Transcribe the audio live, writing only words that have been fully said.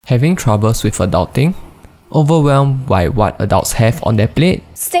Having troubles with adulting? Overwhelmed by what adults have on their plate?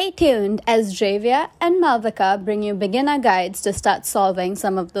 Stay tuned as Javier and Malvika bring you beginner guides to start solving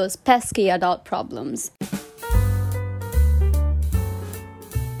some of those pesky adult problems.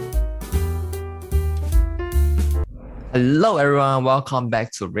 Hello everyone, welcome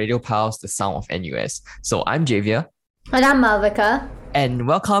back to Radio Pulse, the sound of NUS. So I'm Javier. And I'm Malvika. And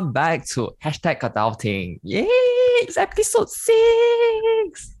welcome back to #adulting. Yay! It's episode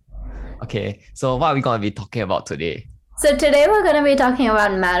 6! Okay, so what are we going to be talking about today? So today we're going to be talking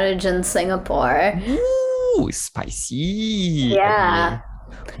about marriage in Singapore. Ooh, spicy! Yeah.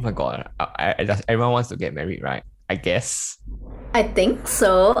 Okay. Oh my god, everyone wants to get married, right? I guess. I think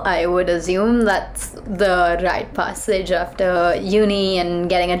so. I would assume that's the right passage after uni and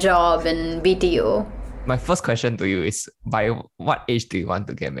getting a job and BTO. My first question to you is, by what age do you want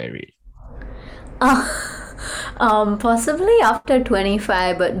to get married? Possibly after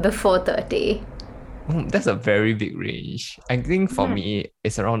 25, but before 30. That's a very big range. I think for me,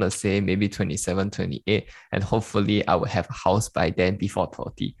 it's around the same, maybe 27, 28, and hopefully I will have a house by then before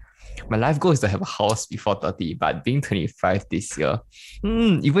 30. My life goal is to have a house before 30, but being 25 this year,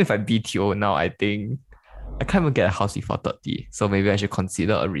 even if I BTO now, I think I can't even get a house before 30. So maybe I should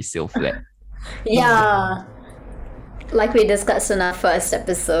consider a resale flat. Yeah. Like we discussed in our first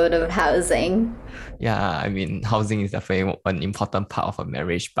episode of housing. Yeah, I mean, housing is definitely an important part of a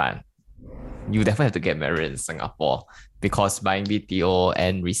marriage, but you definitely have to get married in Singapore because buying BTO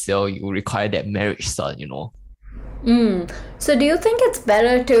and resale, you require that marriage cert, you know. So do you think it's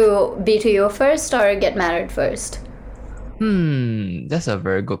better to BTO first or get married first? That's a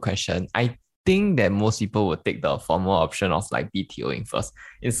very good question. I think that most people would take the formal option of like BTOing first.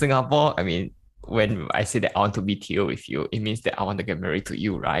 In Singapore, I mean, when I say that I want to BTO with you, it means that I want to get married to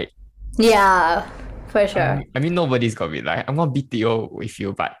you, right? Yeah, for sure. I mean, nobody's gonna be like, I'm gonna BTO with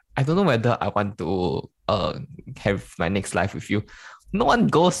you, but I don't know whether I want to have my next life with you. No one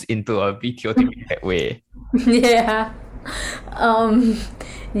goes into a BTO thinking that way. Yeah.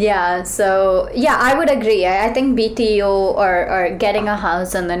 Yeah, I would agree. I think BTO or getting a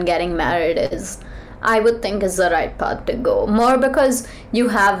house and then getting married I would think is the right path to go. More because you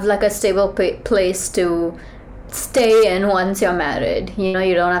have like a stable place to stay in once you're married. You know,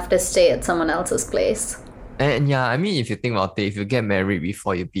 you don't have to stay at someone else's place. And yeah, I mean, if you think about it, if you get married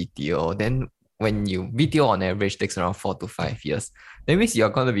before you BTO, then when you BTO on average takes around 4 to 5 years. That means you're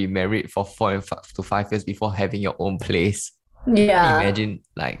going to be married for 4 to 5 years before having your own place. Yeah. Imagine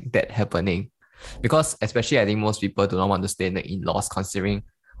like that happening. Because especially I think most people do not want to stay in the in-laws, considering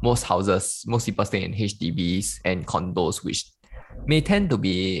most people stay in HDBs and condos, which may tend to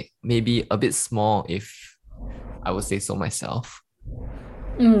be maybe a bit small if I would say so myself.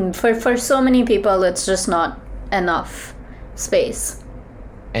 For so many people, it's just not enough space.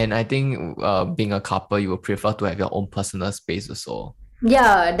 And I think being a couple, you would prefer to have your own personal space also.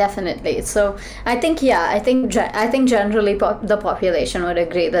 Yeah, definitely. So I think generally the population would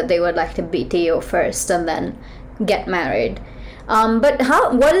agree that they would like to BTO first and then get married. But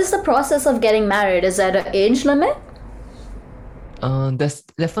what is the process of getting married? Is there an age limit? There's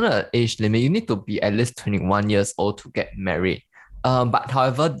definitely an age limit. You need to be at least 21 years old to get married. But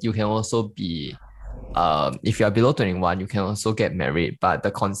however, you can also be if you are below 21, you can also get married, but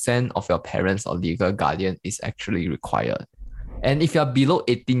the consent of your parents or legal guardian is actually required. And if you are below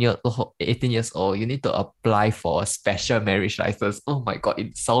 18 years old, you need to apply for a special marriage license. Oh my god,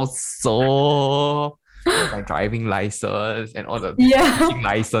 it sounds so like driving license and all the teaching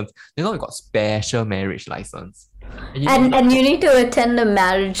license. You know, you got special marriage license. And you need to attend a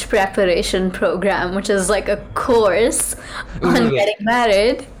marriage preparation program, which is like a course on getting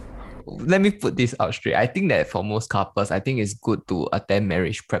married. Let me put this out straight. I think that for most couples, I think it's good to attend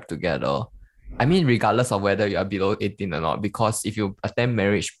marriage prep together. I mean, regardless of whether you are below 18 or not, because if you attend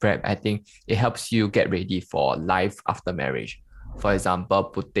marriage prep, I think it helps you get ready for life after marriage. For example,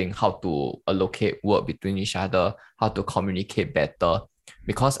 putting how to allocate work between each other, how to communicate better,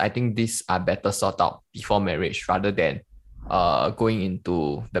 because I think these are better sorted out before marriage rather than going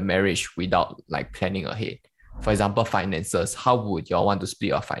into the marriage without like planning ahead. For example, finances. How would y'all want to split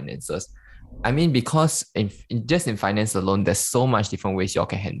your finances? I mean, because in finance alone, there's so much different ways y'all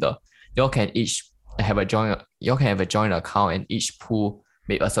can handle. Y'all can have a joint account and each pool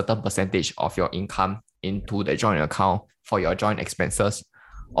make a certain percentage of your income into the joint account for your joint expenses.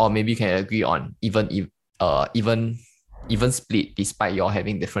 Or maybe you can agree on even split despite y'all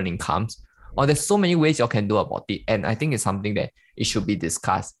having different incomes. Or there's so many ways y'all can do about it. And I think it's something that it should be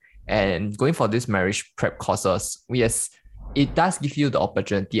discussed. And going for this marriage prep courses, yes, it does give you the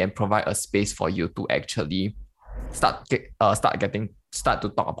opportunity and provide a space for you to actually start getting start to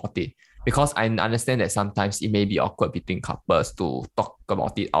talk about it, because I understand that sometimes it may be awkward between couples to talk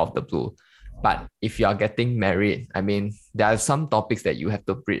about it out of the blue. But if you are getting married, I mean, there are some topics that you have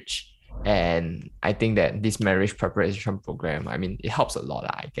to bridge. And I think that this marriage preparation program, I mean, it helps a lot,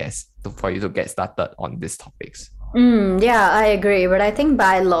 I guess, for you to get started on these topics. Yeah, I agree. But I think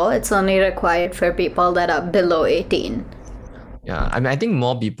by law, it's only required for people that are below 18. Yeah, I mean, I think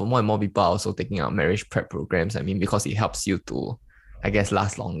more and more people are also taking out marriage prep programs. I mean, because it helps you to, I guess,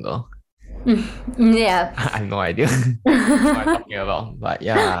 last longer. Yeah. I have no idea what I'm talking about, but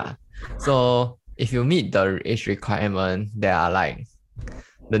yeah. So if you meet the age requirement, there are like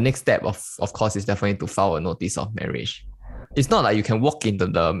the next step of course is definitely to file a notice of marriage. It's not like you can walk into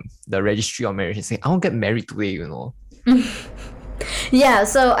the registry of marriage and say, I want to get married today, you know. Yeah,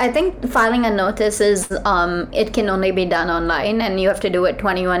 so I think filing a notice is it can only be done online, and you have to do it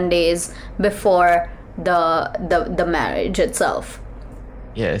 21 days before the marriage itself.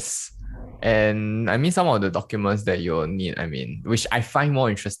 Yes. And I mean, some of the documents that you'll need, I mean, which I find more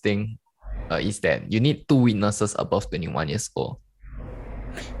interesting, is that you need two witnesses above 21 years old.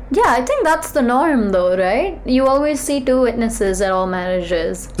 Yeah, I think that's the norm though, right? You always see two witnesses at all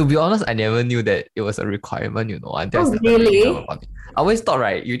marriages. To be honest, I never knew that it was a requirement, you know, until I Oh, started reading really? up about it. I always thought,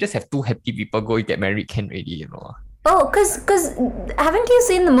 right, you just have two happy people go get married can already, you know. Oh, cause haven't you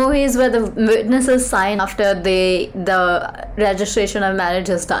seen the movies where the witnesses sign after the registration of marriage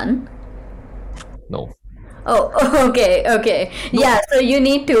is done? No. Oh, okay. Yeah, so you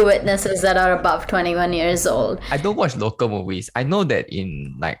need two witnesses that are above 21 years old. I don't watch local movies. I know that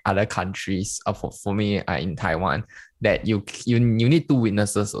in like other countries, for me, in Taiwan, that you need two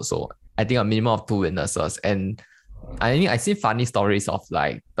witnesses also. I think a minimum of two witnesses. And I think I see funny stories of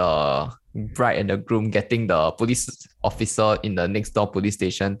like the bride and the groom getting the police officer in the next door police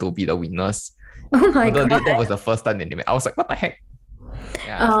station to be the witness. Oh my Although God. that was the first time they did it. I was like, what the heck?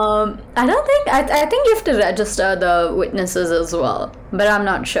 Yeah. I don't think I think you have to register the witnesses as well, but I'm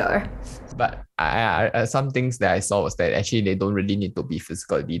not sure. But some things that I saw was that actually they don't really need to be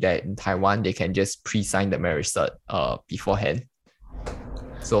physically there in Taiwan. They can just pre-sign the marriage cert beforehand.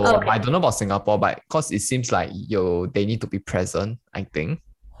 So Okay. I don't know about Singapore, but because it seems like they need to be present, I think.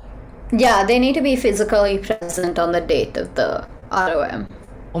 Yeah, they need to be physically present on the date of the ROM.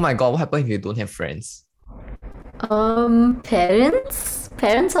 Oh my god, what happens if you don't have friends? Parents?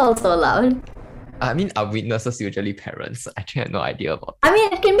 Parents are also allowed. I mean, are witnesses usually parents? I actually have no idea about I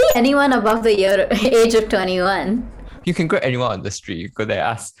mean, it can be anyone above the age of 21. You can grab anyone on the street. You go there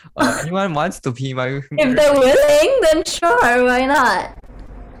and ask, anyone wants to be my If they're willing, then sure, why not?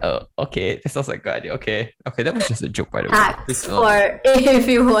 Okay, that sounds like a good idea. Okay, that was just a joke, by the way. Hacks for if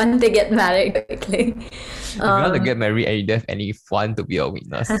you want to get married quickly. If you want to get married and you don't have any fun to be a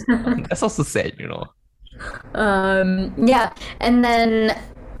witness, that's also sad, you know. Yeah, and then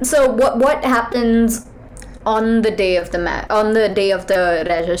so what happens on the day of on the day of the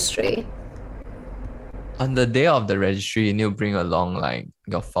registry? On the day of the registry, you need to bring along like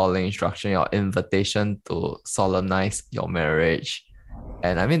your following instruction, your invitation to solemnize your marriage.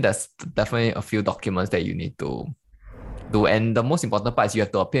 And I mean, there's definitely a few documents that you need to do. And the most important part is you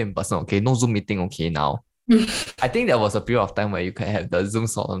have to appear in person, okay? No Zoom meeting, okay, now. I think there was a period of time where you can have the Zoom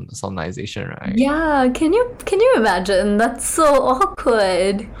solemnization, right? Yeah, can you imagine? That's so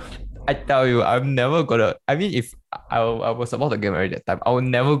awkward. I tell you, I'm never gonna. I mean, if I was about to get married that time, I would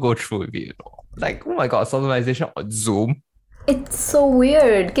never go through with it. You know? Like, oh my god, solemnization on Zoom. It's so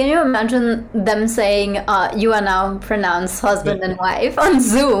weird. Can you imagine them saying, "You are now pronounced husband and wife" on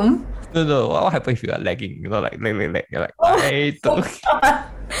Zoom? No. What happens if you are lagging? You know, like lag. You're like, I don't.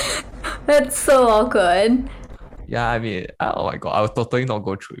 That's so awkward. Yeah, I mean, oh my god, I would totally not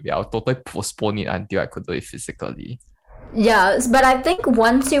go through with it. I would totally postpone it until I could do it physically. Yeah, but I think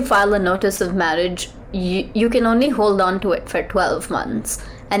once you file a notice of marriage, you can only hold on to it for 12 months.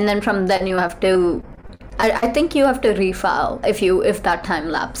 And then from then you have to I think you have to refile if that time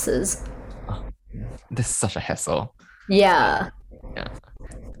lapses. This is such a hassle. Yeah.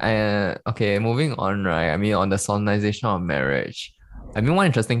 Okay, moving on, right? I mean, on the solemnization of marriage. I mean, one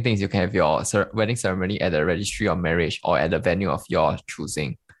interesting thing is you can have your wedding ceremony at the registry of marriage or at the venue of your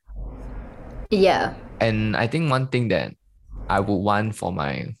choosing. Yeah. And I think one thing that I would want for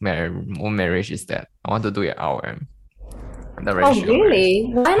my own marriage is that I want to do it at RM. The Oh, registry of marriage.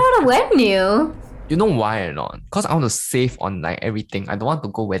 really? Why not a venue? You know why or not? Because I want to save on like everything. I don't want to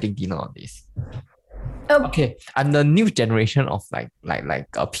go wedding dinner on this. Oh, Okay, I'm the new generation of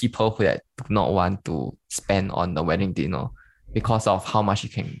people who that do not want to spend on the wedding dinner because of how much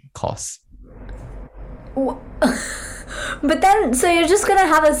it can cost. wh- But then, so you're just gonna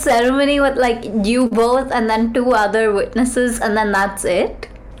have a ceremony with like you both and then two other witnesses, and then that's it?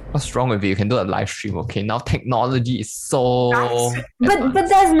 What's wrong with it? You can do a live stream, okay? Now technology is so But advanced.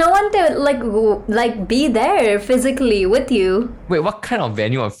 there's no one to like be there physically with you. Wait, what kind of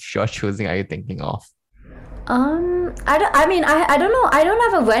venue of you're choosing are you thinking of? I don't know. I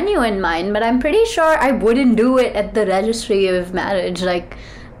don't have a venue in mind, but I'm pretty sure I wouldn't do it at the registry of marriage. Like,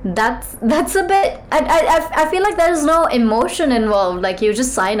 that's a bit. I feel like there's no emotion involved. Like, you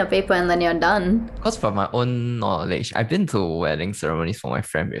just sign a paper and then you're done. Because from my own knowledge, I've been to wedding ceremonies for my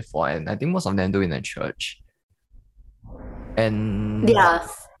friend before, and I think most of them do it in a church. And Yeah.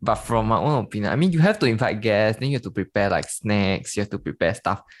 but from my own opinion, I mean, you have to invite guests, then you have to prepare like snacks, you have to prepare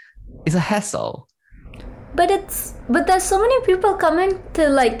stuff. It's a hassle. But there's so many people coming to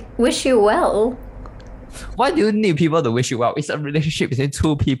like wish you well. Why do you need people to wish you well? It's a relationship between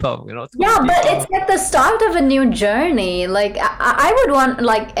two people, two Yeah, but people. it's like the start of a new journey. Like I would want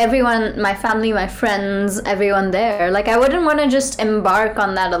like everyone, my family, my friends, everyone there. Like I wouldn't want to just embark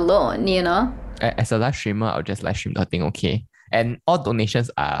on that alone, you know? As a live streamer, I'll just live stream the thing, okay? And all donations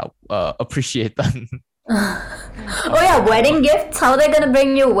are appreciated. Oh yeah, wedding gifts. How are they gonna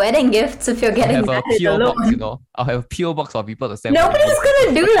bring you wedding gifts if you're I'll getting have a married PO box, alone? I'll have a PO box for people to send wedding Nobody's gifts.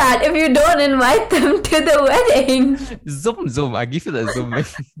 gonna do that if you don't invite them to the wedding. Zoom. I give you the Zoom link.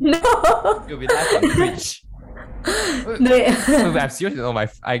 No. You'll be live on Twitch. Wait, I'm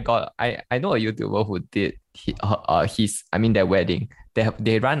serious. I know a YouTuber who did their wedding.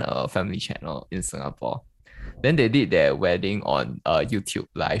 They run a family channel in Singapore. Then they did their wedding on YouTube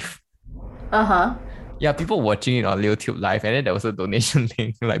live. Uh-huh. Yeah, people watching it on YouTube live, and then there was a donation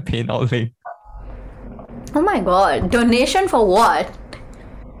link, like PayNow link. Oh my god. Donation for what?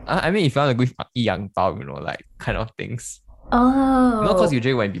 I mean, if you want to give Yang Bao, like kind of things. Because Oh.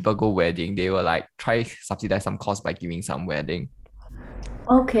 usually when people go wedding, they will like try subsidize some cost by giving some wedding.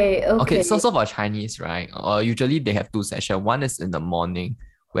 Okay, Okay, okay. so for Chinese, right? Usually they have two sessions. One is in the morning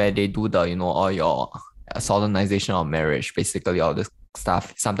where they do the all your solemnization of marriage, basically all this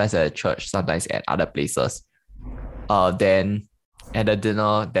stuff. Sometimes at church, sometimes at other places. Then at the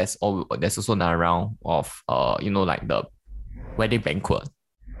dinner, there's also another round of like the wedding banquet.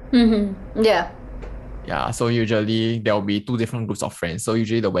 Mm-hmm. Yeah. Yeah, so usually there will be two different groups of friends. So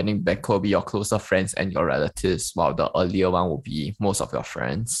usually the wedding banquet will be your closer friends and your relatives, while the earlier one will be most of your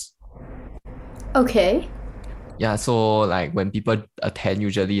friends. Okay. Yeah, so like when people attend,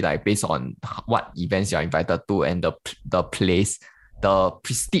 usually like based on what events you're invited to and the place, the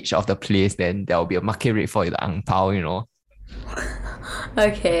prestige of the place, then there will be a market rate for the ang pao,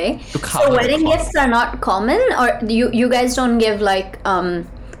 Okay. to So cover the wedding cost. gifts are not common, or you guys don't give like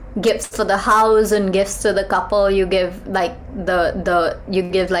gifts for the house and gifts to the couple. You give like the you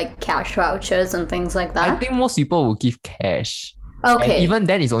give like cash vouchers and things like I that. think most people will give cash. And Okay. even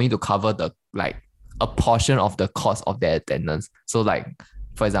then it's only to cover the like a portion of the cost of their attendance. So like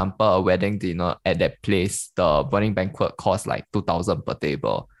for example, a wedding dinner at that place, the wedding banquet costs like 2,000 per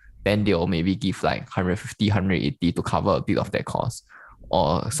table. Then they'll maybe give like 150, 180 to cover a bit of their cost.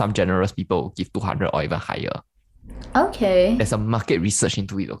 Or some generous people will give 200 or even higher. Okay. There's a market research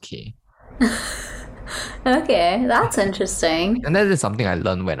into it, okay? Okay. That's interesting. And that is something I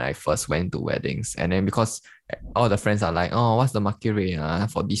learned when I first went to weddings. And then because all the friends are like, oh, what's the market rate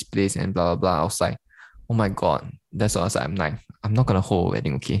for this place and blah, blah, blah. I was like, oh my God. That's what I was like. I'm like, I'm not going to hold a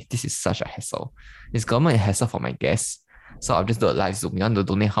wedding, okay? This is such a hassle. It's government hassle for my guests. So I'll just do a live Zoom. You want to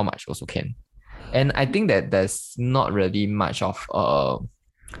donate how much also can. And I think that there's not really much of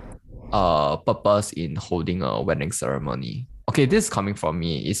purpose in holding a wedding ceremony. Okay, this is coming from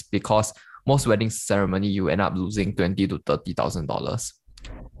me is because most wedding ceremony you end up losing $20,000 to $30,000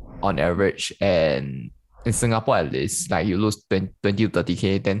 on average, and in Singapore at least, like you lose 20 to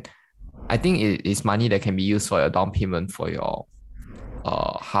 30K, then I think it is money that can be used for your down payment for your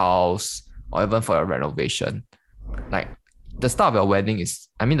house or even for your renovation. Like the start of your wedding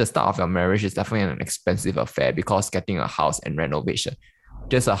the start of your marriage is definitely an expensive affair because getting a house and renovation.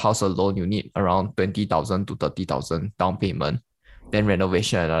 Just a house alone, you need around 20,000 to 30,000 down payment. Then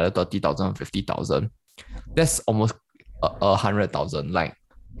renovation, another 30,000, 50,000. That's almost 100,000. Like,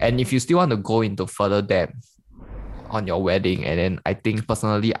 and if you still want to go into further debt on your wedding, and then I think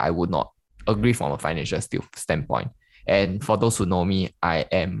personally, I would not agree from a financial standpoint. And for those who know me, I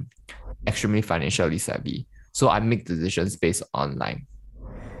am extremely financially savvy. So I make decisions based on like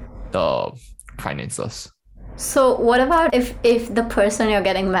the finances. So what about if the person you're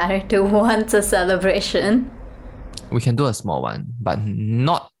getting married to wants a celebration? We can do a small one, but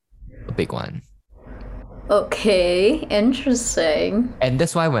not a big one. Okay, interesting. And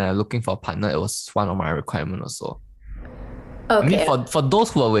that's why when I'm looking for a partner, it was one of my requirements also. I mean, Okay. for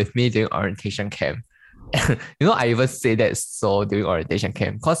those who were with me during orientation camp, I even say that so during orientation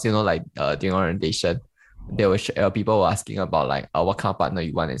camp, because like during orientation, there were people were asking about like what kind of partner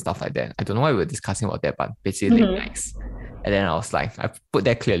you want and stuff like that. I don't know why we were discussing about that, but basically Mhm. nice. And then I was like, I put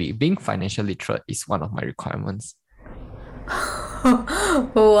that clearly. Being financially literate is one of my requirements.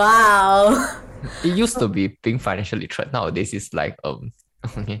 Wow. It used to be being financially literate. Nowadays, it's like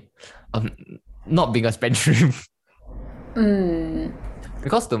okay, um, not being a spendthrift. Mm.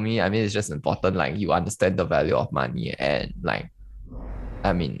 Because to me, I mean, it's just important. Like you understand the value of money and like,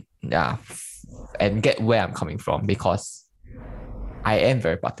 I mean, yeah, and get where I'm coming from because I am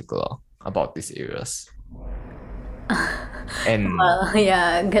very particular about these areas. And Well,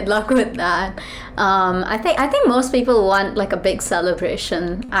 yeah, good luck with that. I think most people want like a big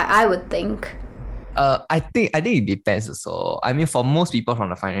celebration. I would think. I think it depends also. I mean, for most people from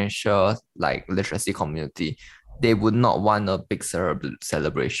the financial like literacy community, they would not want a big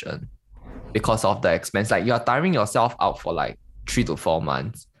celebration because of the expense. Like you're tiring yourself out for like 3 to 4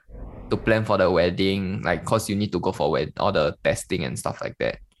 months to plan for the wedding, like cause you need to go for all the testing and stuff like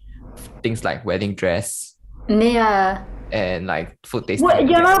that. Things like wedding dress Yeah. and like food tasting What, and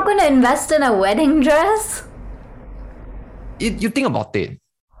you're that. not gonna invest in a wedding dress? You think about it.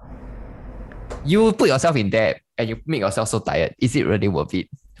 You put yourself in debt and you make yourself so tired. Is it really worth it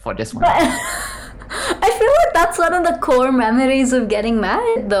for just one But day? I feel like that's one of the core memories of getting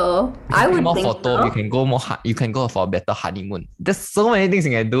married, though. You I can take would more think photo. You so. can go more. You can go for a better honeymoon. There's so many things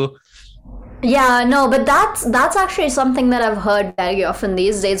you can do. Yeah, no, but that's actually something that I've heard very often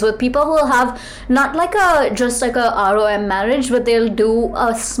these days with people who will have not like a just like a ROM marriage, but they'll do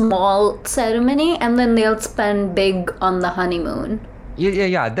a small ceremony and then they'll spend big on the honeymoon.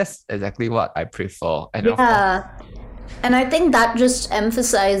 Yeah. That's exactly what I prefer. And of course, Yeah. And I think that just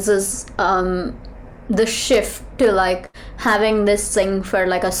emphasizes the shift to like having this thing for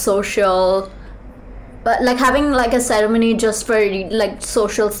like a social, but like having like a ceremony just for like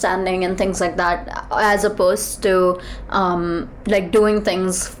social standing and things like that, as opposed to like doing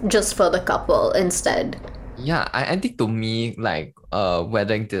things just for the couple instead. yeah, I think to me, like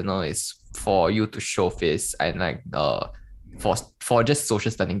wedding dinner is for you to show face and like for just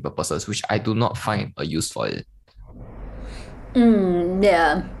social standing purposes, which I do not find a use for it.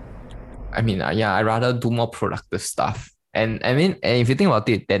 Yeah. I mean, yeah, I rather do more productive stuff. And I mean, and if you think about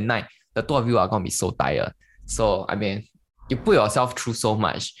it, that night the two of you are gonna be so tired. So I mean, you put yourself through so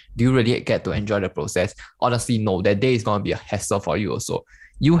much. Do you really get to enjoy the process? Honestly, no. That day is gonna be a hassle for you. Also,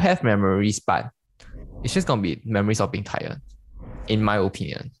 you have memories, but it's just gonna be memories of being tired, in my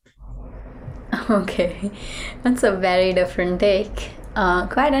opinion. Okay. That's a very different take.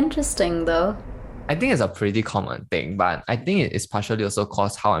 Quite interesting though. I think it's a pretty common thing, but I think it is partially also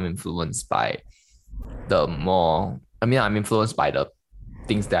caused how I'm influenced by the more. I mean, I'm influenced by the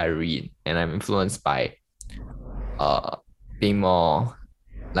things that I read, and I'm influenced by uh being more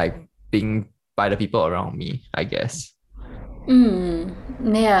like being by the people around me, I guess.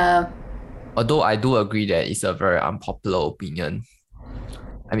 Yeah. Although I do agree that it's a very unpopular opinion.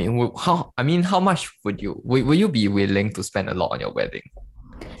 I mean, how much would you be willing to spend a lot on your wedding?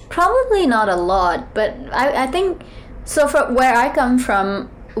 Probably not a lot, but I think so. From where I come from,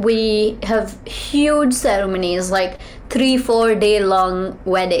 we have huge ceremonies, like 3 4 day long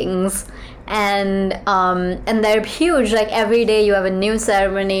weddings, and they're huge. Like every day you have a new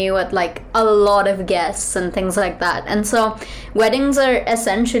ceremony with like a lot of guests and things like that. And so weddings are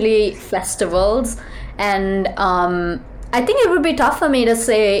essentially festivals, and I think it would be tough for me to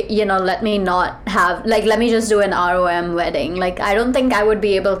say, let me not have, like, let me just do an ROM wedding. Like, I don't think I would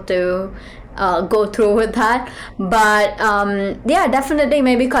be able to go through with that. But yeah, definitely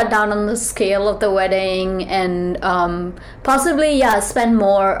maybe cut down on the scale of the wedding and possibly, yeah, spend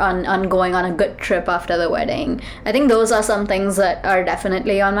more on going on a good trip after the wedding. I think those are some things that are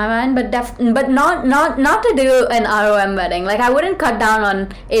definitely on my mind, but not to do an ROM wedding. Like I wouldn't cut down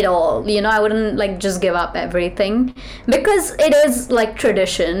on it all. I wouldn't like just give up everything because it is like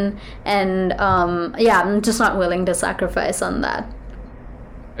tradition, and yeah, I'm just not willing to sacrifice on that.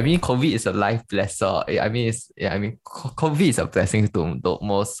 I mean, COVID is a life blesser. I mean, COVID is a blessing to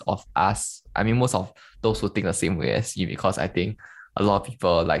most of us. I mean, most of those who think the same way as you, because I think a lot of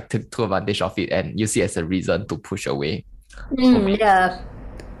people like took advantage of it and use it as a reason to push away COVID. Yeah.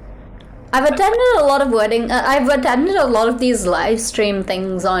 I've attended a lot of I've attended a lot of these live stream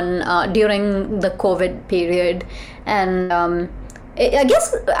things on during the COVID period, and I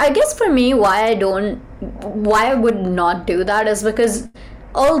guess for me, why I would not do that is because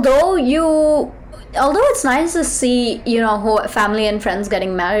although although it's nice to see, family and friends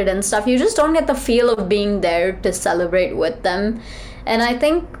getting married and stuff, you just don't get the feel of being there to celebrate with them. And I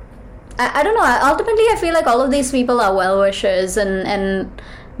think, I don't know, ultimately, I feel like all of these people are well wishers, and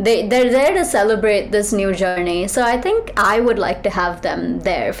they're there to celebrate this new journey. So I think I would like to have them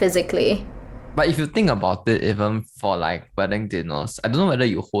there physically. But if you think about it, even for like wedding dinners, I don't know whether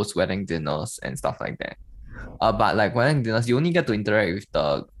you host wedding dinners and stuff like that. But like wedding dinners, you only get to interact with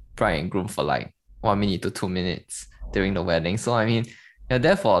the bride and groom for like 1 minute to 2 minutes during the wedding. So I mean, you're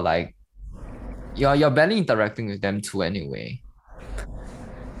there for like you're barely interacting with them too anyway.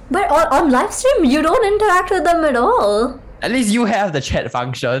 But on live stream, you don't interact with them at all. At least you have the chat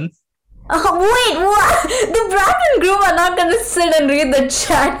function. Oh, wait, what? The bride and groom are not gonna sit and read the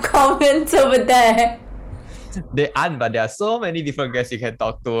chat comments over there. They aren't, but there are so many different guests you can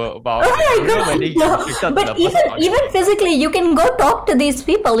talk to about. Oh my god! No. But even physically, you can go talk to these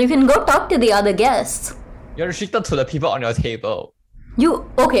people. You can go talk to the other guests. You're restricted to the people on your table.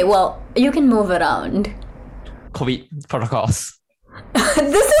 Okay? Well, you can move around. COVID protocols.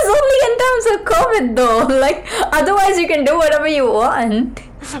 This is only in terms of COVID, though. Like, otherwise, you can do whatever you want.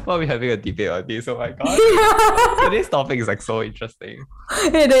 Well, we're having a debate on this. Oh my god! So this topic is like so interesting.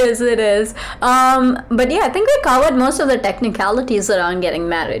 It is. But yeah, I think we covered most of the technicalities around getting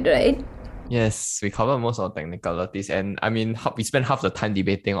married, right? Yes, we covered most of the technicalities, and I mean, we spent half the time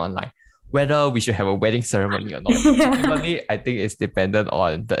debating on like whether we should have a wedding ceremony or not. Ultimately, I think it's dependent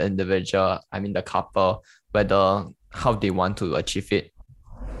on the individual. I mean, the couple, whether how they want to achieve it.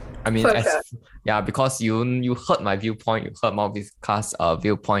 I mean, because you heard my viewpoint, you heard Malvika's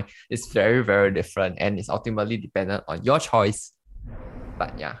viewpoint. It's very, very different, and it's ultimately dependent on your choice.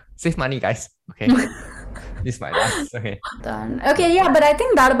 But yeah, save money, guys. Okay, this is my last. Okay. Done. Okay, yeah, but I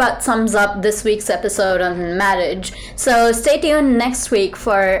think that about sums up this week's episode on marriage. So stay tuned next week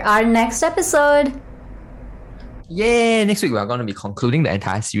for our next episode. Yeah, next week we're going to be concluding the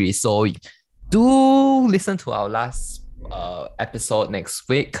entire series. So do listen to our last episode next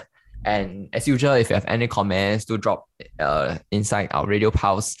week. And as usual, if you have any comments, do drop inside our Radio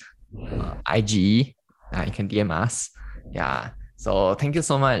Pulse IG. You can DM us. Yeah. So thank you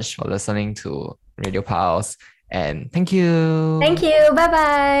so much for listening to Radio Pulse. And thank you. Thank you.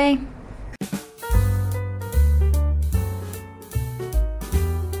 Bye-bye.